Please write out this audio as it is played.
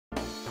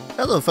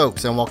Hello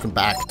folks and welcome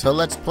back to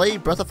Let's Play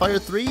Breath of Fire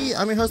 3.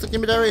 I'm your host,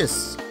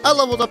 Darius. I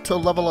leveled up to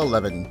level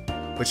 11,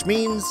 which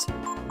means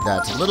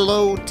that little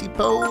old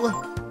Tipo,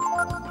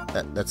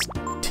 that's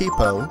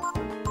Tipo,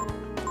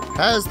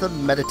 has the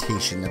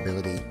meditation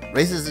ability.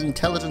 Raises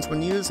intelligence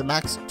when used,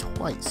 max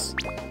twice.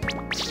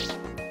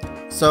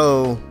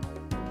 So,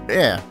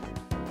 yeah,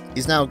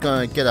 he's now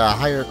gonna get a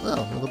higher,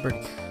 well, a little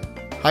bit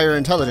higher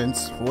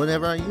intelligence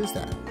whenever I use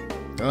that.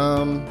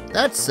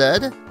 That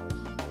said,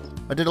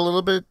 I did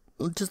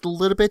just a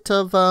little bit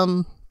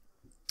of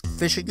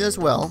fishing as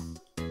well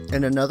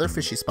in another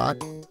fishy spot,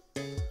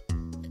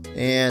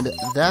 and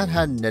that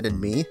had netted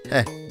me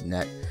a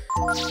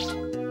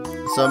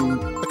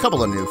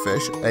couple of new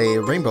fish, a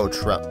rainbow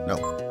trout, no,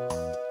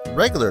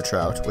 regular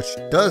trout, which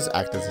does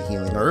act as a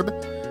healing herb,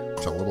 which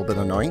is a little bit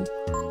annoying,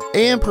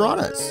 and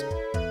piranhas.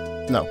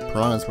 No,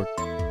 piranhas were,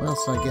 what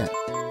else did I get?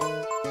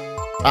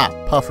 Ah,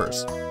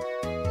 puffers,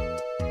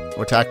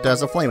 which act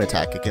as a flame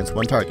attack against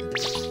one target.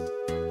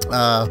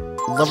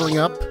 Leveling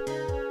up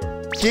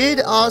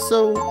did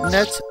also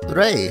net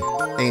Ray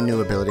a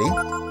new ability,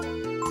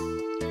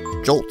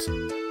 Jolt,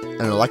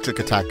 an electric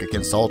attack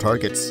against all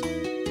targets.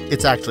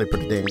 It's actually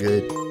pretty dang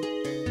good.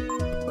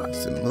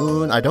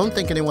 Moon, I don't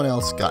think anyone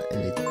else got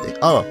anything.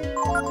 Oh,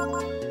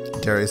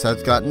 Darius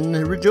has gotten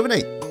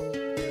Rejuvenate,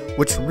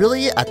 which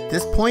really at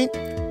this point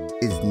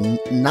is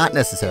not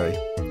necessary.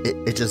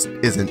 It just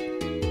isn't.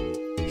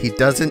 He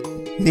doesn't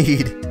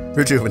need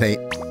Rejuvenate.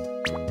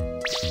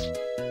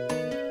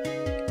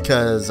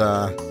 Because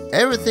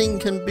everything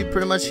can be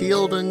pretty much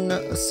healed in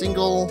a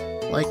single,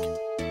 like,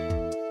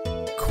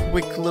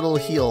 quick little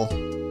heal.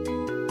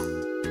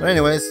 But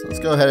anyways, let's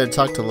go ahead and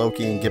talk to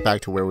Loki and get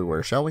back to where we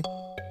were, shall we?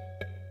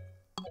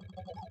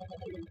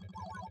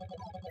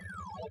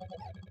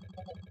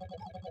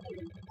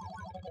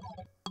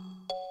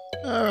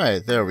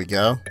 Alright, there we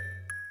go.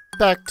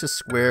 Back to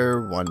square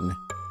one.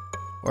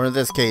 Or in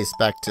this case,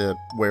 back to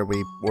where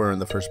we were in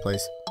the first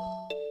place.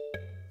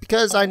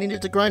 Because I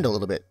needed to grind a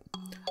little bit.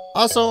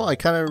 Also, I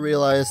kind of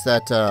realized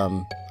that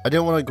I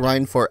didn't want to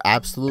grind for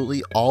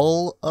absolutely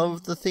all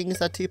of the things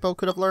that Tipo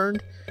could have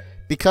learned,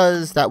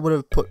 because that would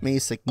have put me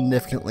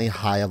significantly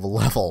high of a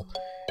level.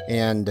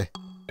 And,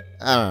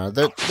 I don't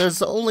know,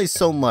 there's only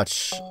so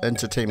much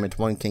entertainment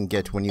one can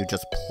get when you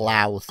just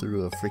plow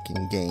through a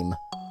freaking game.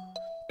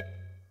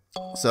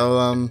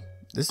 So,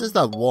 this is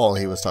that wall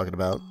he was talking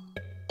about.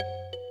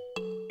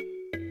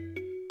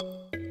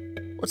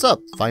 What's up?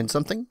 Find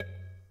something?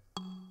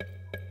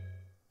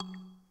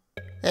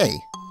 Hey,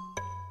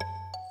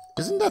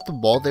 isn't that the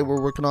wall they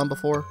were working on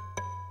before?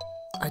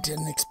 I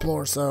didn't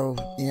explore, so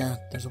yeah,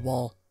 there's a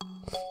wall.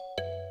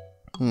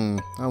 I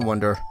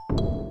wonder.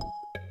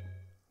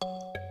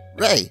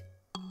 Ray!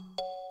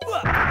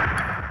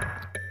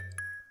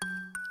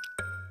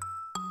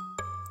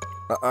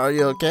 Are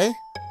you okay?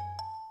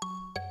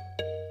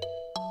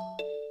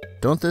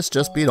 Don't this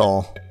just beat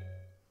all?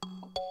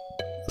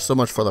 So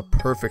much for the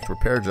perfect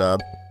repair job.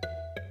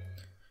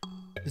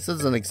 This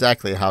isn't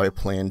exactly how I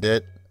planned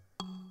it,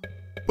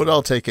 but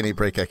I'll take any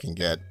break I can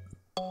get.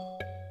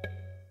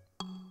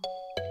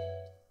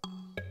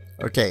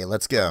 Okay,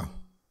 let's go.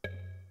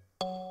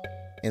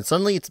 And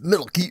suddenly it's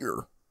Metal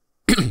Gear.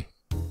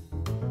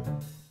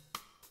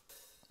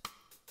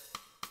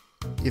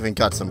 Even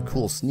got some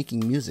cool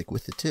sneaking music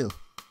with it too.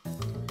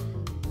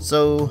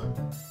 So,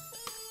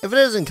 if it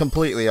isn't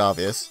completely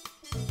obvious,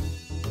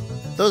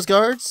 those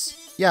guards?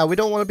 Yeah, we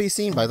don't want to be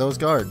seen by those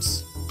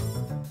guards.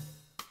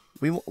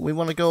 We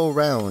want to go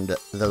around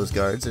those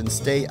guards and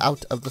stay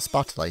out of the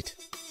spotlight.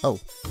 Oh.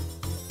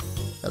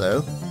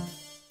 Hello.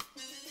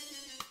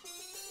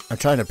 I'm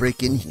trying to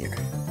break in here.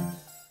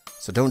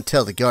 So don't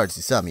tell the guards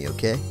you saw me,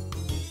 okay?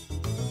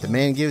 The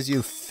man gives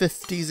you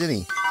 50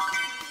 zinni.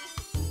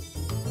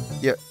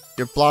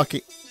 You're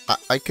blocking.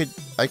 I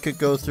could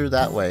go through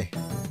that way.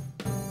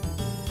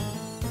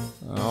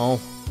 Oh.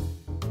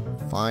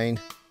 Fine.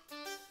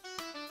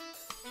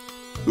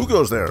 Who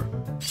goes there?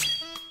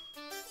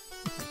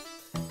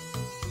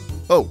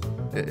 Oh,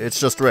 it's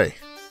just Ray.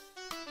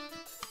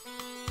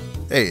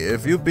 Hey,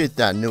 if you beat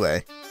that Nue,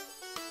 then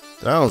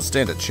I don't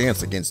stand a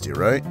chance against you,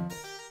 right?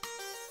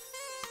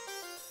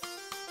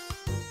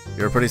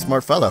 You're a pretty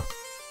smart fellow.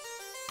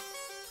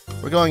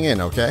 We're going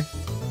in, okay?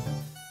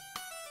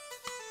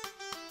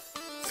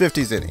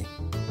 50 zinni.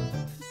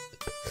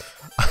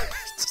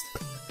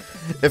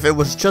 If it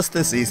was just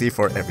this easy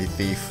for every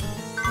thief.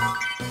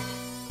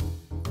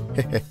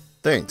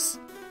 Thanks.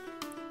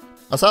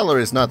 Our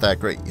salary is not that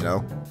great, you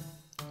know.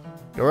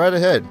 Go right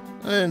ahead.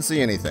 I didn't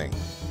see anything.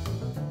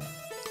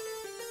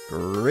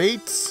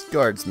 Great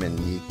guardsmen,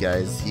 you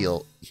guys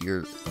heal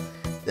here.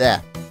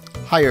 Yeah,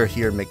 higher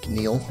here,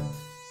 McNeil.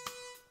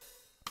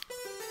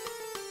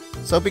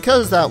 So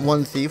because that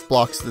one thief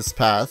blocks this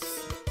path,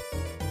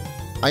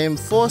 I am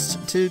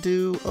forced to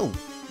do... Oh,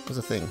 there's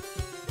a thing.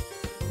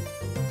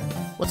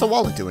 What's a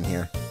wallet doing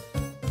here?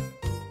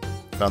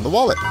 Found the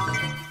wallet.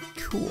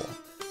 Cool.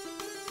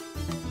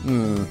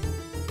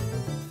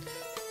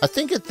 I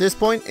think at this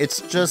point,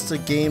 it's just a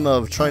game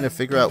of trying to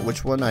figure out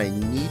which one I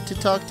need to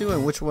talk to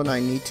and which one I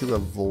need to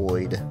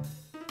avoid.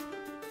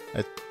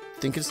 I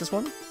think it's this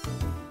one?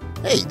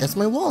 Hey, that's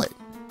my wallet.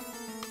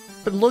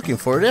 Been looking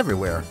for it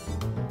everywhere.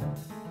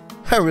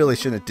 I really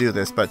shouldn't do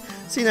this, but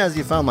seeing as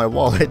you found my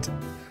wallet,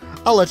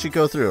 I'll let you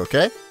go through,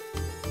 okay?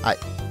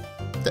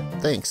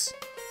 Thanks.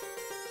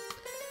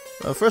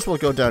 First we'll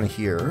go down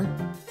here.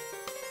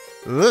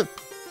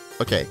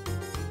 Okay.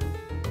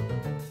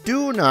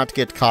 Do not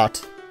get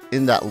caught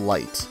in that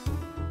light.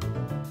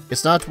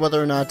 It's not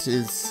whether or not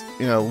it's,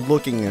 you know,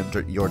 looking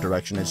in your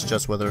direction, it's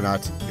just whether or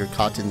not you're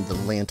caught in the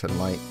lantern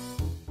light.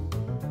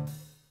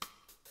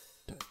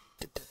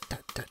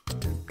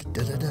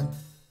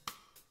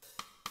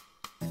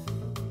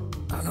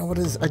 I don't know what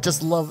it is. I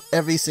just love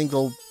every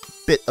single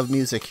bit of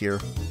music here.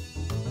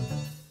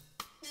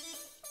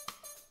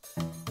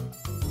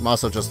 I'm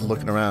also just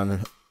looking around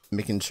and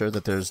making sure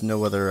that there's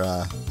no other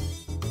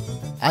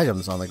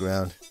items on the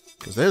ground,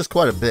 because there's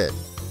quite a bit.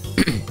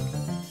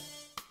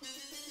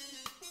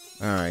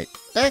 Alright,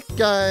 that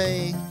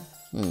guy...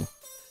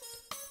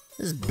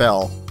 This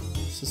bell.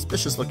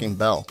 Suspicious looking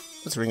bell.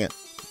 Let's ring it.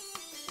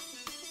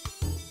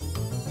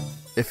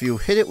 If you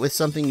hit it with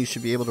something, you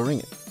should be able to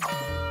ring it.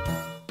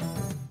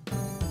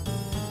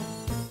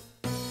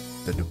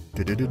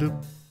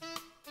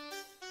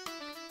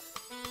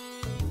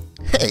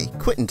 Hey,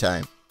 quitting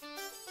time.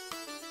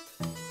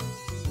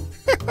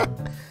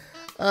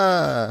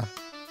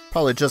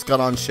 Probably just got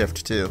on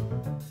shift too.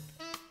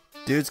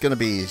 Dude's gonna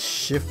be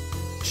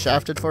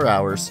shafted for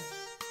hours.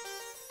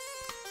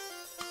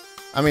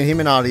 I mean, he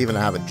may not even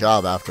have a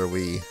job after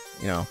we,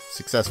 you know,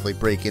 successfully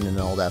break in and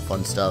all that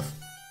fun stuff.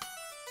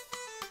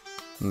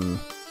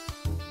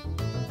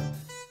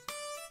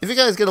 If you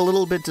guys get a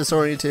little bit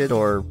disoriented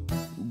or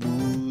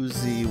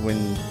woozy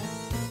when...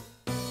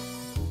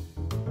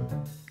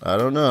 I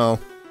don't know.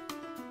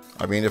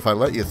 I mean, if I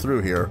let you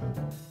through here,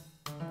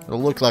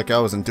 it'll look like I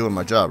wasn't doing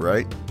my job,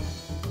 right?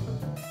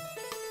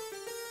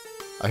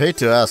 I hate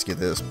to ask you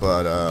this,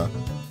 but,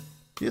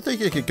 do you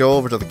think you could go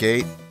over to the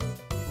gate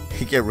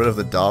and get rid of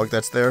the dog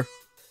that's there?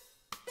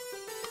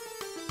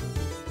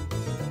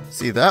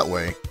 See, that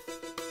way,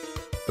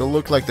 it'll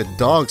look like the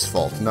dog's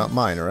fault, not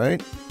mine,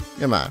 right?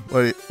 Come on,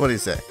 what do you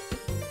say?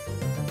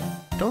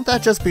 Don't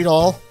that just beat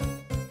all?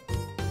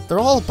 They're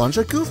all a bunch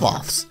of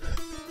goof-offs.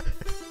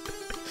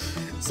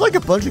 It's like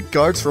a bunch of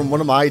guards from one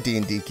of my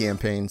D&D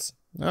campaigns.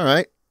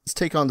 Alright, let's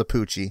take on the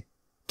Poochie.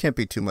 Can't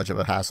be too much of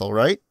a hassle,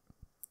 right?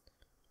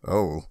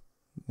 Oh,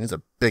 he's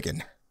a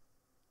biggin.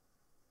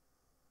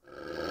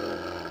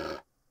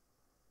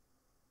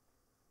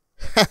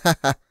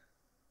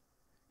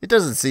 It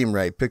doesn't seem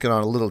right picking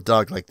on a little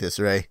dog like this,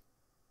 Ray.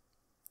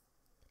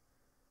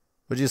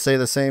 Would you say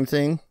the same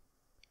thing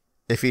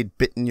if he'd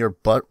bitten your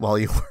butt while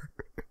you were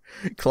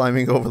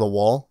climbing over the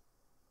wall?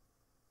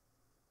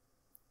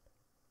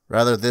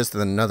 Rather this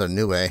than another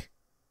new way.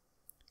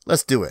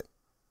 Let's do it.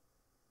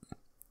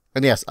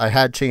 And yes, I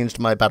had changed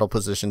my battle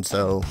position,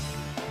 so...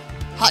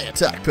 high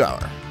attack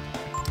power.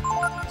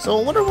 So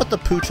I wonder what the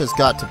pooch has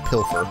got to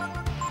pilfer.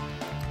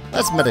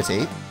 Let's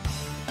meditate.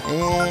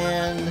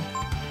 And...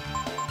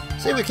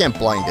 see if we can't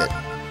blind it.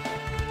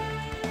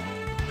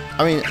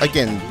 I mean,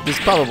 again, this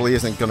probably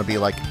isn't going to be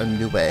like a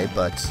new way,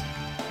 but...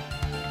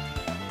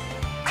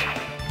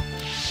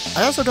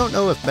 I also don't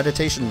know if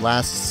meditation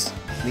lasts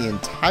the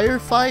entire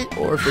fight,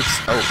 or if it's...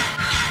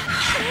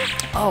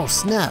 oh,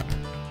 snap.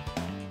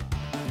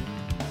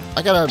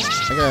 I gotta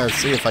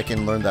see if I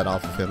can learn that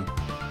off of him.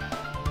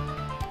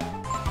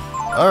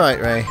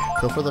 Alright, Ray.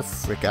 Pilfer the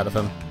frick out of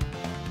him.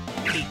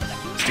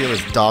 Steal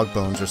his dog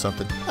bones or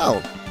something.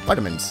 Oh,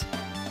 vitamins.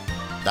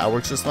 That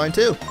works just fine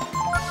too.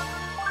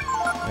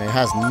 And it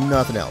has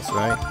nothing else,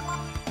 right?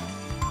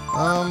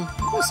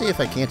 Let's see if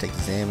I can't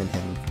examine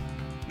him.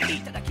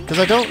 Because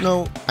I don't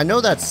know... I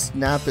know that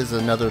Snap is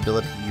another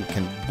ability you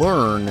can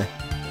learn.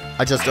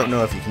 I just don't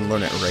know if you can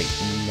learn it right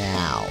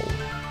now.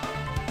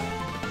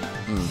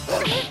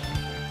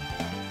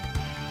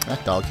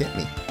 That dog hit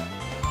me.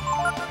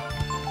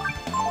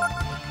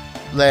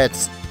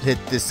 Let's hit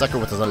this sucker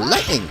with a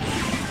lightning!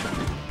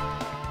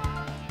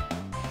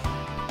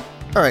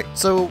 Alright,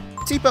 so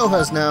Tipo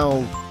has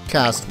now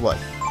cast, what,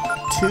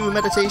 2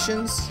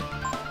 meditations?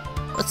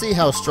 Let's see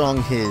how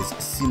strong his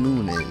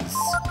Simoon is.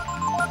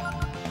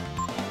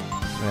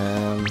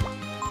 I'm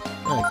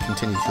gonna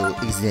continue to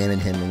examine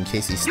him in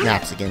case he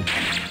snaps again.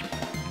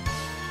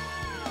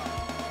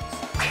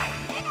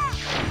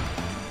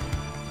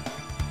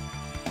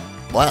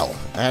 Well,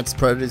 that's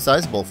pretty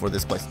sizable for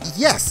this place.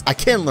 Yes, I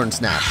can learn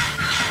Snap!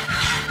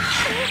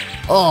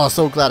 Oh,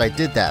 so glad I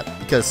did that,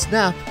 because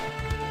Snap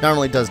not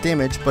only does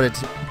damage, but it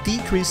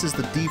decreases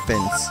the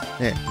defense.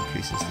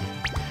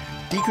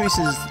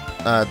 Decreases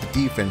the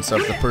defense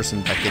of the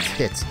person that gets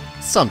hit.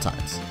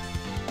 Sometimes.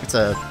 It's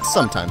a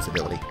sometimes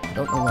ability. I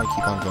don't know why I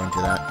keep on going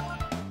to that.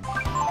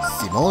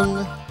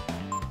 Simon.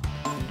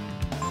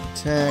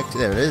 Attack.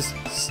 There it is.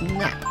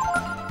 Snap.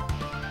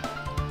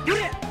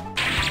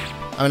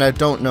 I mean, I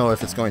don't know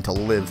if it's going to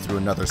live through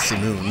another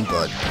Simoon,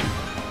 but...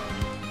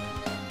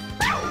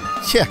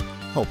 yeah,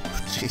 Oh,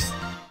 jeez.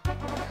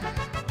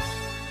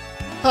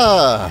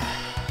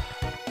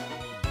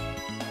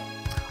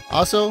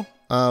 Also,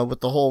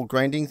 with the whole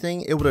grinding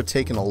thing, it would have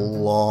taken a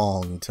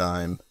long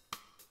time.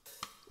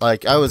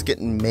 Like, I was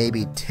getting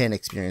maybe 10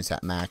 experience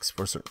at max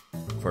for see,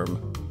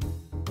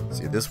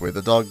 this way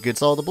the dog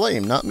gets all the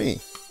blame, not me.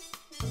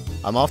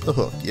 I'm off the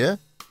hook, yeah?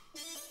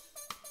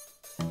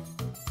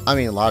 I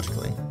mean,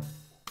 logically.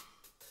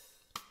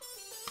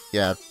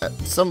 Yeah,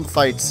 some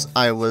fights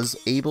I was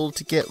able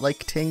to get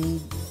like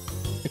 10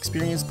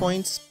 experience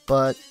points,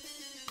 but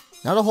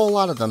not a whole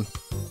lot of them.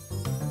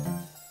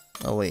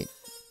 Oh, wait.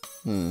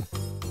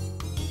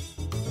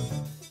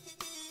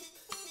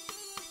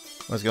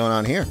 What's going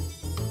on here?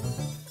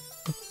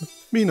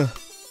 Mina,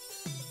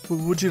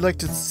 would you like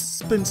to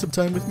spend some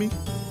time with me?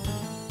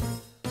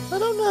 I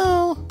don't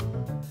know.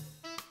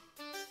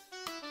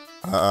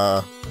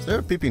 Is there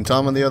a peeping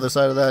Tom on the other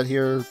side of that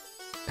here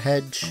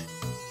hedge?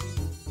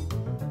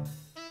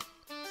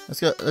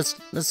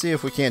 Let's see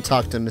if we can't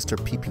talk to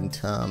Mr. Peeping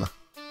Tom.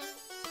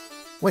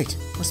 Wait,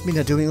 what's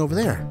Mina doing over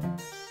there?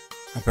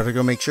 I better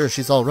go make sure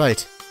she's all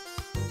right.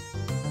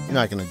 You're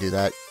not gonna do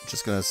that. You're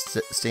just gonna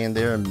stand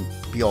there and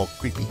be all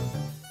creepy.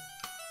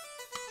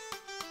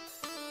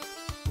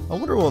 I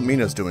wonder what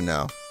Mina's doing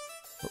now.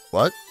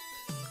 What?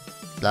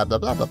 Blah blah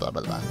blah blah blah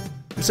blah blah.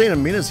 You're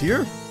saying Mina's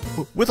here?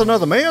 With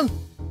another man?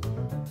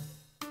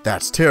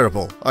 That's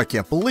terrible. I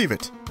can't believe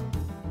it.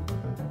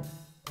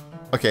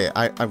 Okay,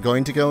 I'm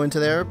going to go into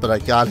there, but I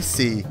gotta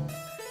see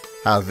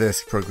how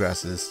this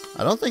progresses.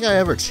 I don't think I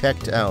ever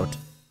checked out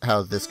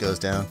how this goes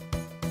down.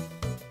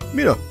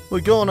 Mina, will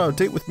you go on a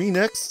date with me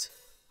next?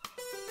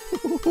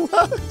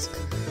 What?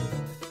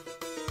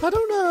 I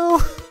don't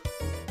know.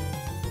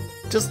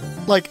 Just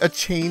like a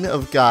chain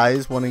of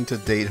guys wanting to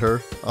date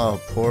her. Oh,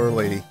 poor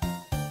lady.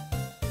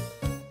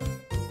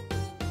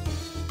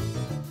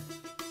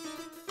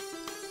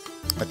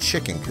 A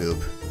chicken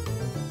coop.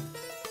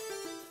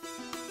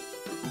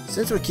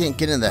 Since we can't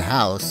get in the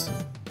house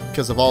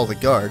because of all the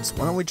guards,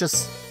 why don't we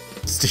just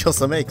steal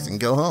some eggs and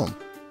go home?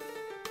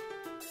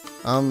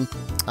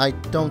 I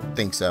don't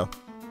think so.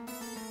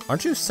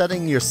 Aren't you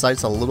setting your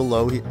sights a little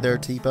low there,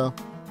 Tipo?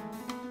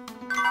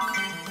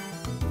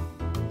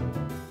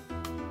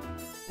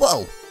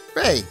 Whoa!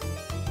 Ray!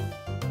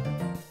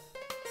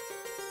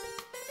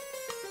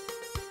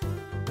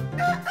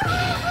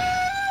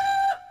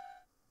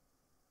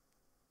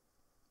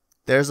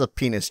 There's a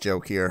penis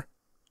joke here.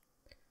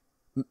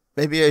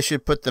 Maybe I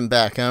should put them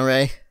back, huh,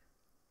 Ray?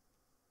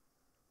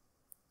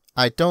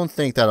 I don't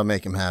think that'll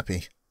make him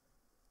happy.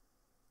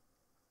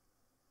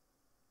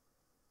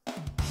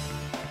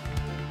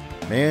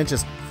 Man,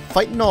 just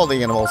fighting all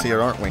the animals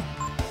here, aren't we?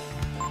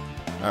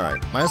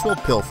 Alright, might as well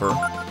pilfer.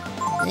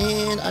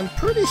 And I'm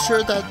pretty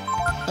sure that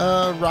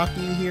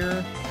Rocky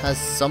here has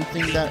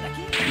something that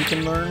you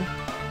can learn.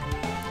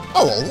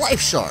 Oh, a life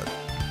shard!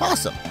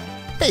 Awesome!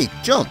 Hey,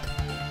 jump!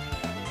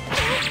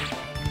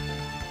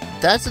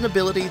 That's an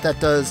ability that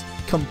does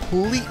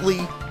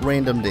completely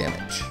random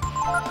damage.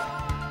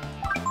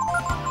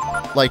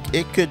 Like,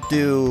 it could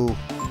do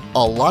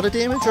a lot of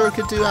damage, or it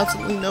could do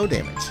absolutely no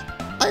damage.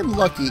 I'm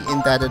lucky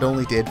in that it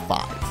only did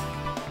 5.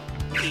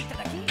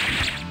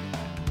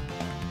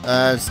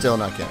 Still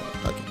not good.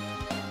 Okay.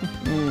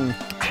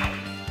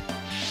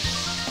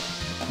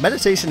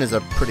 Meditation is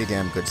a pretty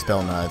damn good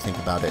spell now I think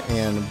about it,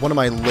 and one of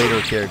my later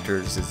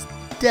characters is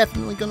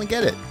definitely gonna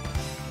get it.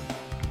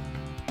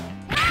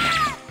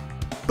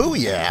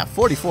 Booyah!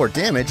 44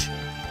 damage.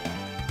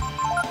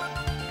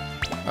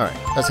 Alright,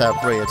 let's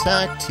have Ray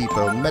attack,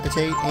 Tipo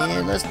meditate,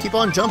 and let's keep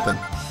on jumping.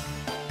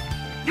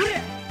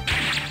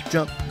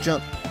 Jump,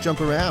 jump,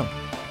 jump around.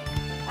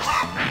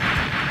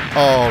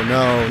 Oh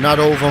no, not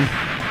Ovum.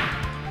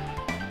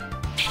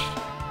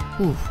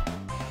 Whew.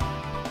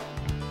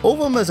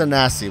 Ovum is a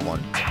nasty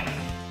one.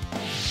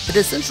 It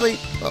essentially,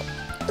 well,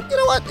 you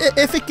know what?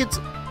 If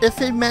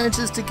it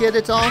manages to get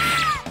it off,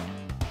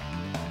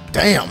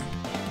 damn.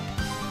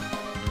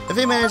 If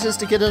he manages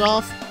to get it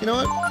off, you know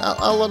what?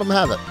 I'll let him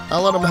have it.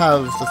 I'll let him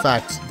have the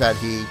fact that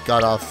he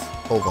got off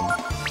Ovum,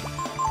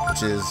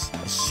 which is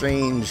a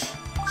strange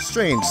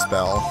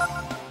spell.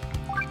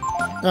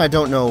 I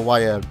don't know why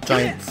a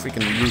giant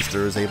freaking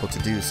rooster is able to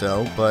do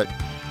so, but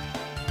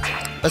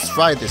let's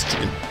fry this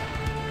chicken.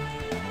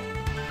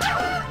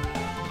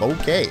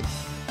 Okay,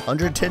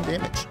 110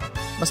 damage.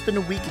 Must have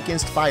been weak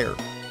against fire.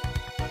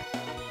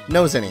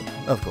 Knows any,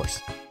 of course.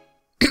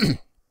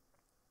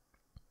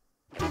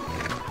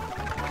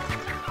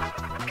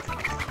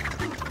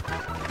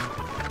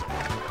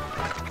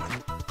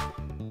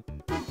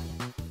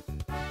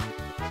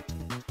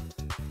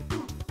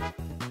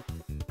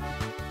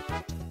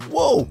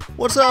 Whoa!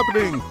 What's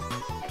happening?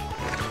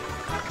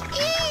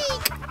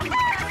 Eek!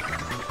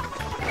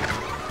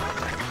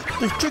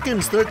 The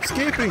chickens, they're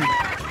escaping!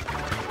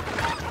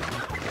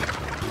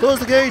 Close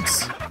the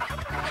gates!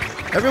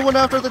 Everyone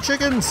after the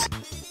chickens!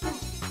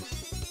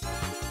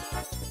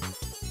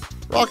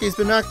 Rocky's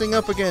been acting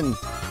up again.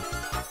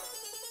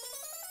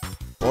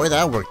 Boy,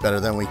 that worked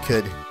better than we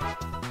could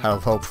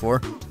have hoped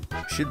for.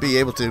 Should be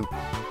able to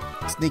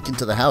Sneak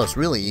into the house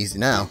really easy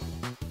now.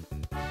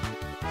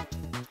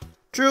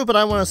 True, but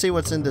I want to see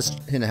what's in this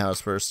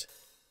house first.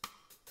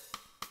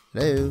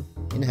 Hello,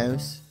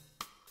 in-house.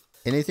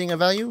 Anything of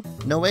value?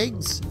 No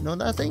eggs? No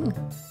nothing?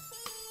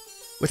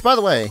 Which, by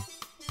the way,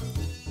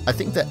 I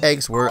think the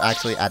eggs were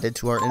actually added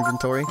to our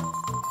inventory.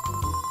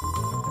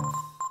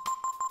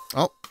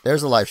 Oh,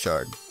 there's a life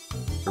shard.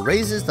 It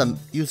raises the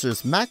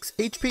user's max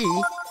HP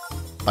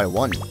by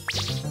 1.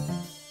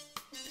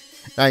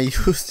 I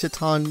used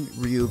it on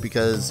Ryu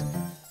because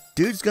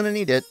dude's gonna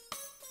need it.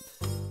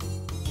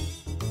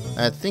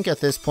 I think at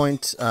this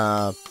point,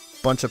 a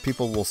bunch of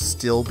people will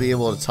still be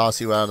able to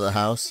toss you out of the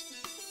house,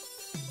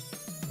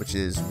 which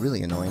is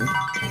really annoying.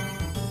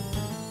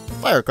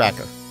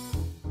 Firecracker.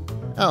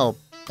 Oh,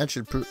 that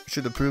should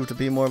have proved to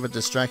be more of a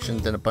distraction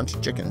than a bunch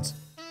of chickens.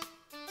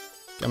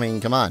 I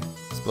mean, come on.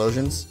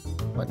 Explosions,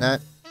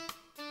 whatnot.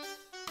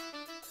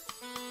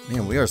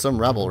 Man, we are some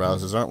rabble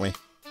rousers, aren't we?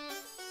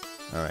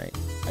 Alright,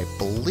 I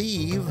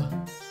believe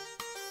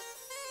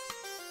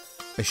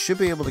I should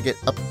be able to get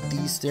up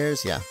these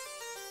stairs, yeah.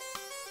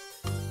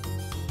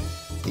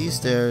 These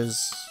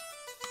stairs,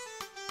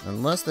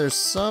 unless there's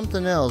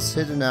something else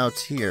hidden out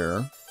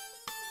here,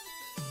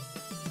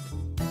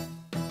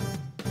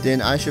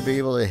 then I should be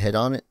able to hit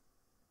on it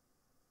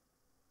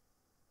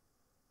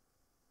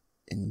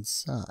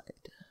inside.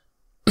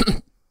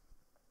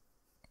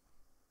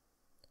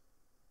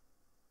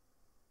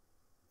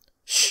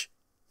 Shh!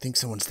 Think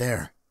someone's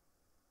there.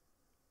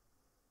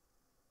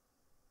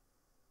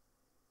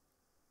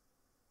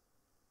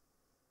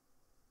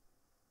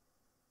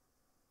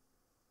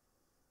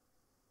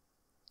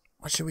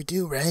 What should we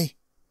do, Ray?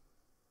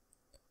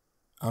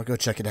 I'll go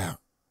check it out.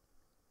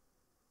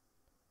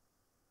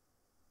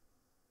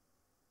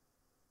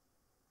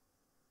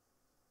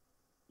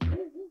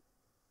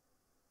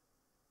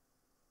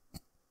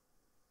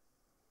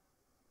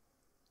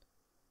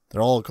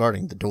 They're all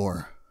guarding the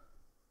door.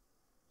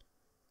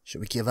 Should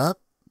we give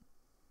up?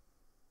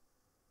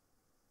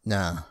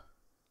 Nah.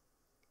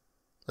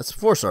 Let's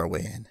force our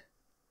way in.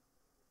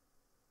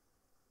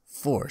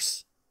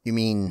 Force? You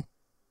mean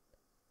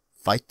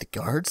fight the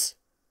guards?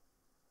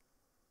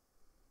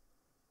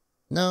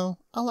 No,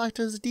 I'll act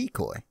as a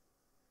decoy.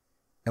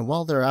 And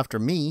while they're after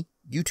me,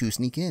 you two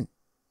sneak in.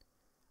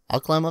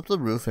 I'll climb up the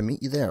roof and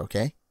meet you there,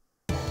 okay?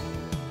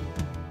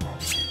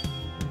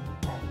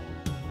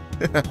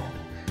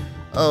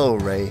 Oh,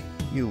 Ray,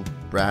 you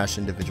brash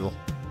individual.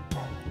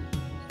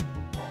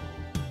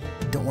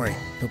 Don't worry,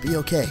 he'll be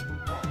okay.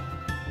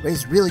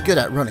 Ray's really good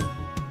at running.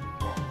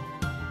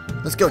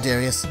 Let's go,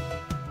 Darius.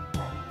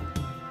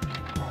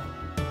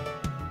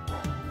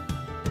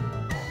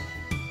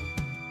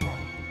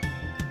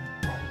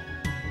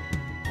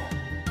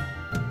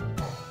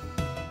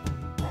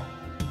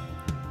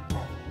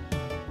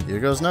 Here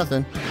goes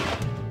nothing.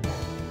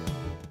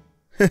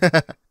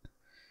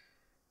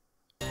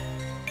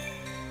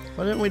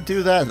 Why didn't we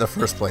do that in the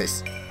first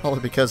place? Probably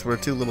because we're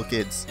two little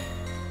kids.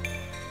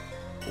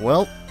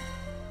 Well,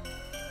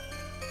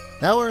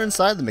 now we're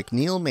inside the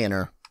McNeil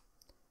Manor.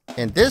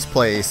 And this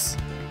place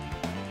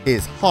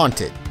is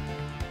haunted.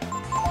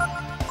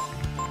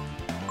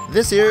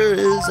 This here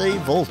is a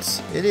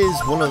vault. It is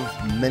one of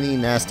many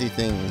nasty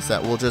things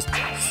that will just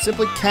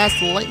simply cast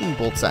lightning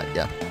bolts at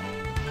you.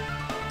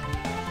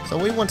 So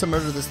we want to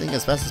murder this thing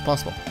as fast as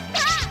possible.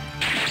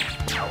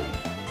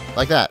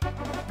 Like that.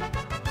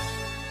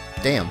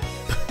 Damn.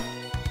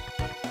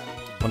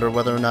 Wonder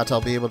whether or not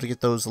I'll be able to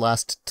get those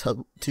last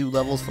two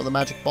levels for the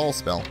magic ball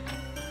spell.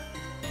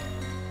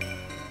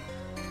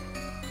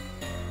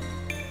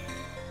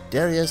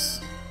 Darius,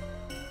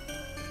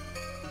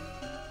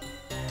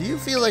 do you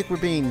feel like we're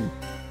being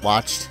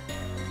watched?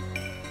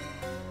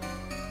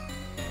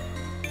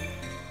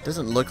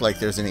 Doesn't look like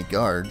there's any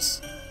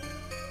guards.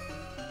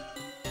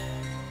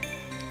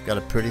 Got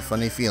a pretty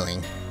funny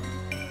feeling.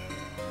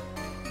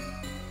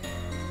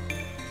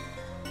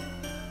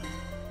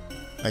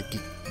 I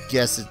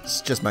guess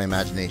it's just my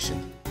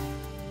imagination.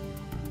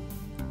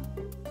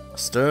 A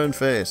stern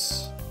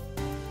face.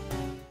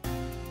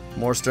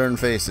 More stern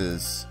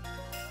faces.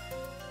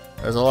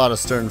 There's a lot of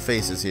stern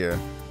faces here.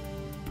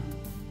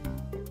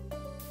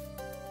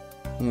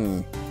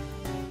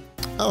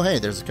 Oh hey,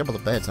 there's a couple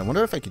of beds. I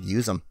wonder if I could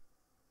use them.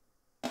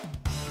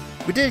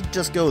 We did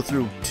just go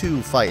through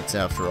 2 fights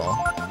after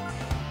all.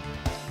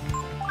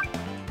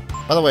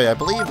 By the way, I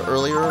believe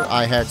earlier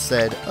I had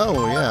said,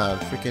 oh yeah,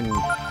 freaking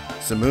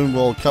Simoon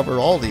will cover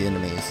all the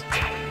enemies.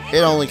 It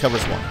only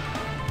covers 1.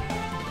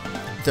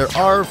 There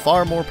are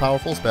far more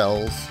powerful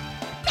spells.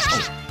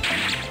 Oh.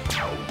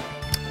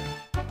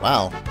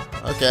 Wow.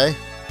 Okay.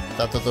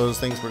 Thought that those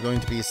things were going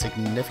to be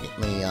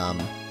significantly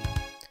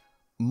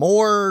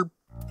more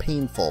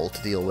painful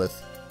to deal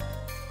with.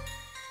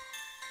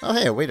 Oh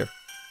hey, a waiter.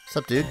 What's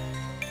up, dude?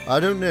 I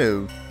don't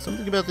know.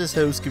 Something about this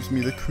house gives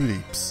me the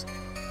creeps.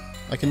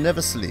 I can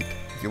never sleep.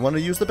 If you want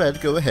to use the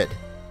bed, go ahead.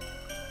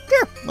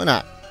 Sure, why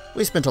not?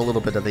 We spent a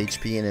little bit of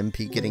HP and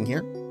MP getting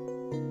here.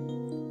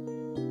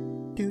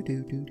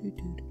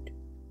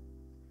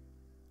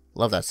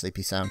 Love that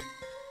sleepy sound.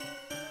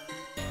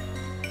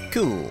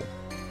 Cool.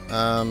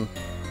 Can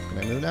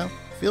I move now?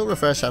 Feel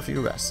refreshed after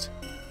you rest.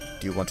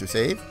 Do you want to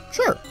save?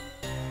 Sure.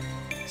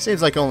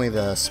 Seems like only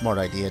the smart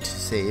idea to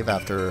save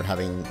after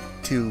having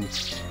 2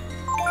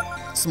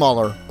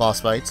 smaller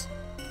boss fights.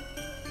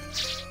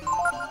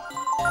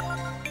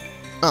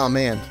 Oh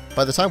man,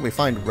 by the time we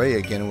find Ray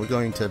again, we're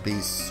going to be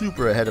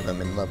super ahead of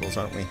him in levels,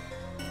 aren't we?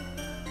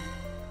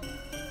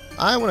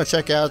 I want to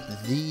check out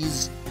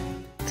these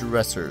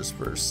dressers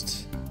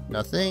first.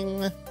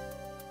 Nothing.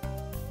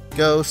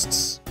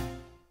 Ghosts.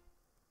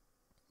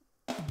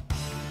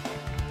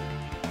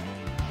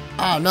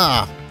 Ah,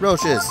 nah.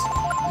 Roaches.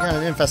 We got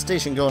an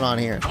infestation going on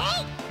here.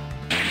 I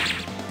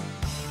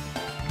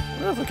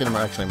wonder if we can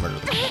actually murder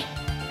them.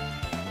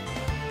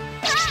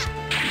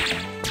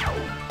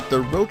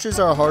 The roaches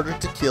are harder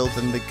to kill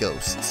than the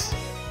ghosts.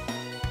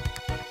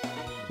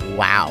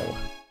 Wow.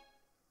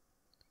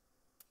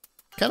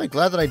 Kinda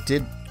glad that I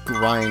did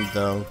grind,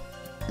 though.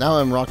 Now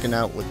I'm rocking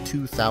out with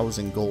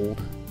 2,000 gold.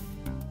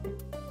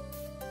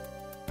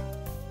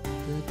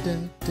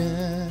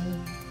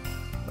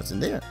 What's in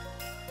there?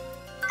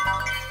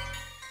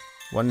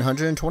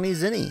 120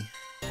 zinni.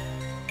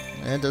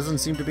 There doesn't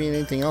seem to be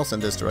anything else in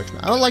this direction.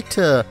 I would like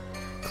to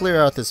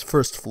clear out this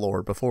first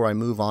floor before I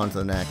move on to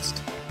the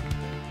next.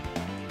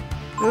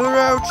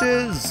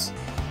 Roaches!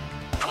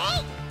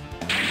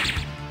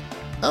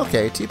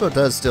 Okay, Tipo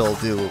does still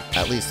do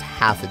at least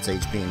half its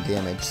HP in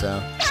damage,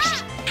 so...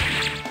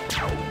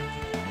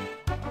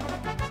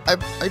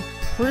 I'm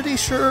pretty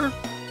sure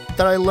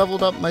that I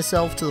leveled up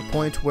myself to the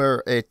point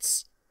where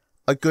it's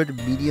a good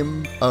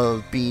medium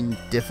of being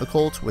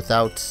difficult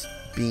without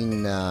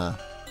being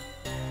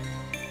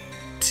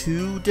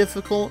too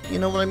difficult, you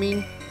know what I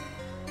mean?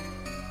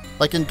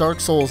 Like in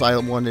Dark Souls, I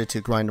wanted to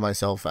grind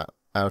myself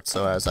out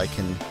so as I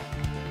can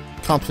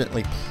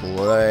competently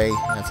play.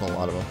 That's a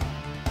lot of them.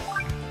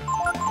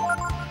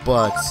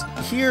 But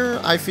here,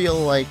 I feel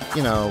like,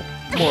 you know,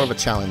 more of a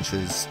challenge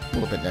is a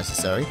little bit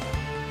necessary.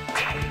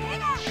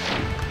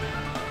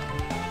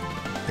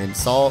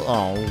 Insult.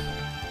 Oh,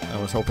 I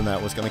was hoping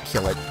that was going to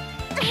kill it.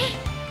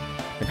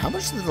 And how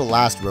much did the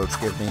last roach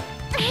give me?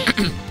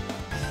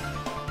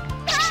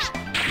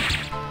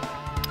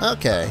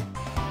 Okay.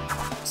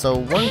 So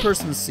one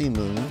person's sea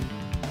moon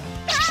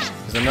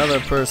is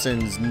another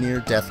person's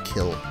near-death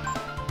kill.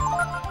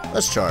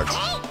 Let's charge.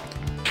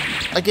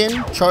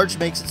 Again, charge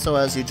makes it so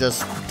as you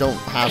just don't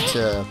have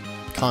to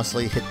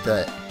constantly hit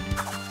the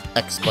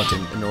X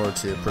button in order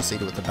to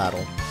proceed with the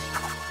battle.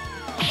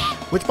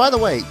 Which, by the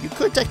way, you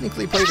could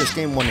technically play this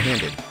game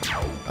one-handed.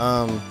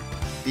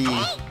 The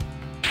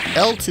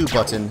L2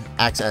 button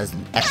acts as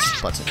an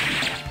X button.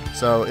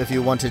 So if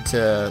you wanted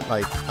to,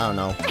 like, I don't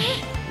know,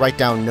 write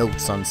down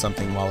notes on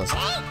something while it's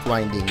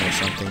grinding or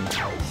something,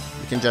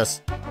 you can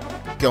just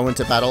go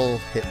into battle,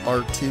 hit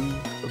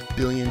R2 a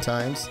billion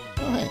times.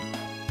 Oh, hey.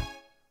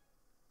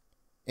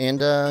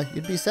 And,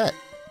 you'd be set.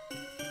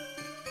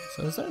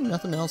 So is there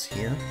nothing else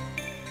here?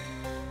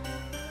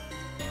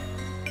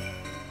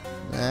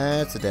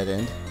 That's a dead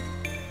end.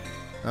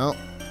 Well,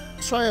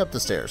 let's try up the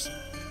stairs.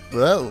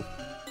 Whoa.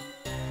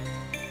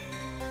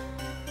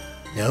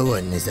 No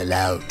one is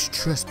allowed to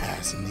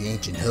trespass in the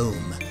ancient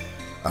home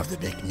of the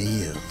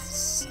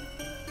McNeil's.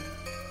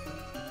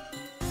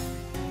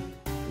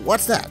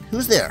 What's that?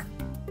 Who's there?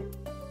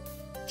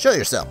 Show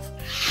yourself.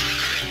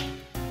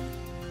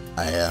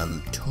 I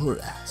am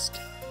Torast,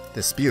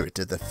 the spirit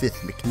of the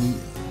 5th McNeil.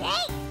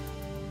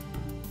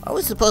 Are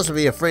we supposed to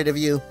be afraid of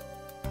you?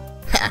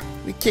 Ha!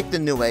 We kicked the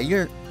new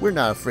way. We're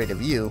not afraid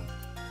of you.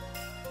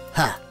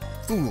 Ha!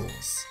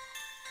 Fools!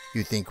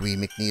 You think we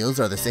McNeils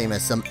are the same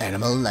as some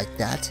animal like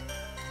that?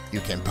 You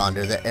can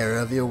ponder the error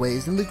of your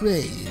ways in the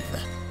grave.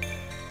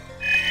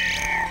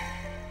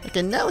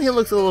 Okay, now he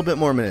looks a little bit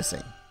more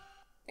menacing.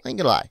 I ain't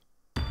gonna lie.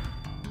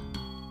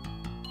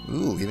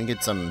 Ooh, even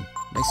get some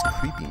nice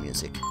creepy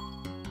music.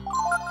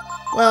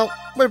 Well,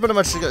 we're pretty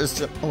much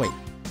just... Oh, wait.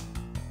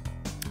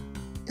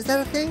 Is that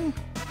a thing?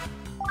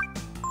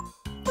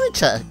 Let me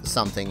check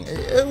something.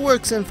 It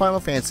works in Final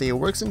Fantasy, it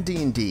works in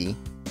D&D.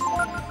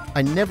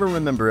 I never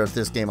remember if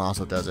this game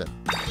also does it.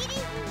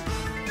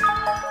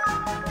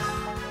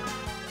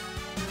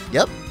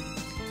 Yep.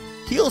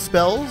 Heal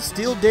spells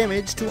deal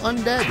damage to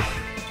undead.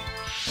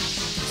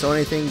 So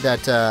anything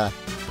that,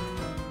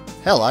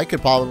 hell, I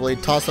could probably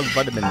toss a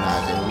vitamin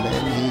at him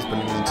and he's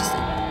putting me to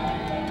sleep.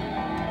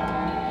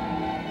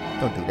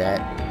 Don't do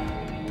that.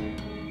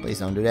 Please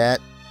don't do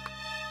that.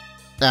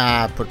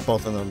 Ah, put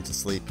both of them to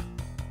sleep.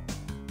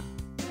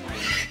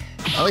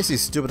 At least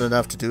he's stupid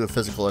enough to do a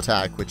physical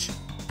attack, which...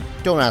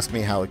 Don't ask me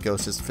how a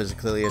ghost is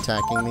physically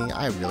attacking me.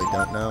 I really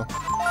don't know.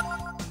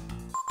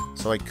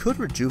 So I could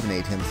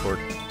rejuvenate him for a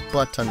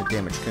butt ton of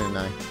damage, couldn't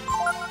I?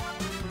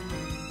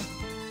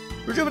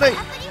 Rejuvenate!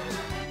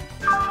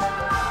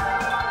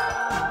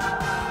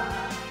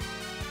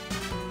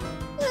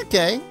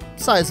 Okay,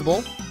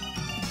 sizable.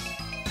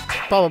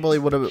 Probably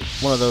would have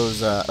one of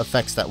those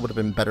effects that would have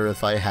been better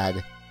if I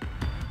had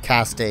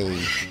cast a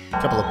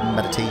couple of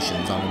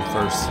meditations on him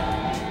first.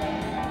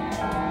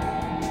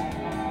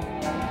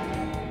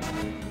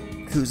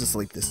 Who's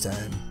asleep this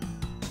time?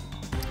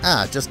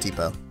 Ah, just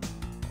Tipo.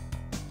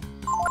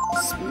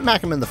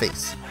 Smack him in the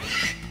face.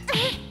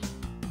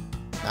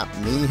 Not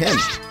me, him.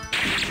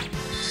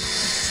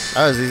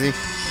 That was easy.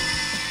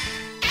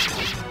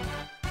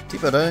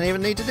 Tipo doesn't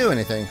even need to do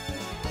anything.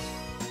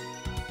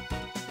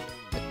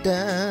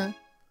 Da-da.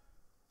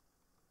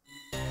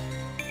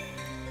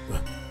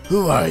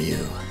 Who are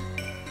you?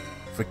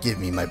 Forgive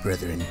me, my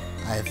brethren.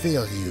 I have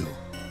failed you.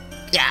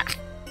 Yeah.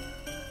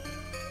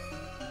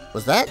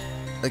 Was that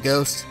a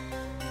ghost?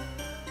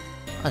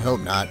 I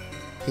hope not.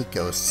 Hate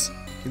ghosts.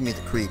 Give me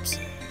the creeps.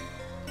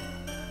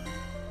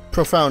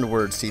 Profound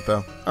words,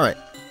 Tipo. Alright.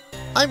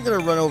 I'm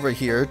gonna run over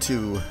here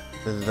to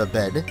the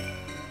bed.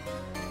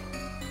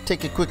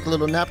 Take a quick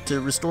little nap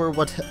to restore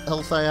what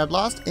health I had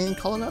lost and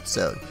call an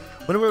episode.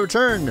 When we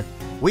return,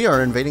 we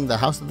are invading the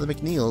house of the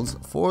McNeil's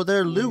for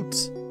their loot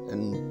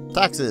and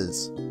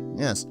taxes.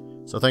 Yes.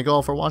 So thank you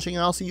all for watching,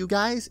 and I'll see you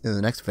guys in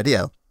the next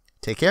video.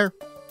 Take care.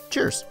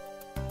 Cheers.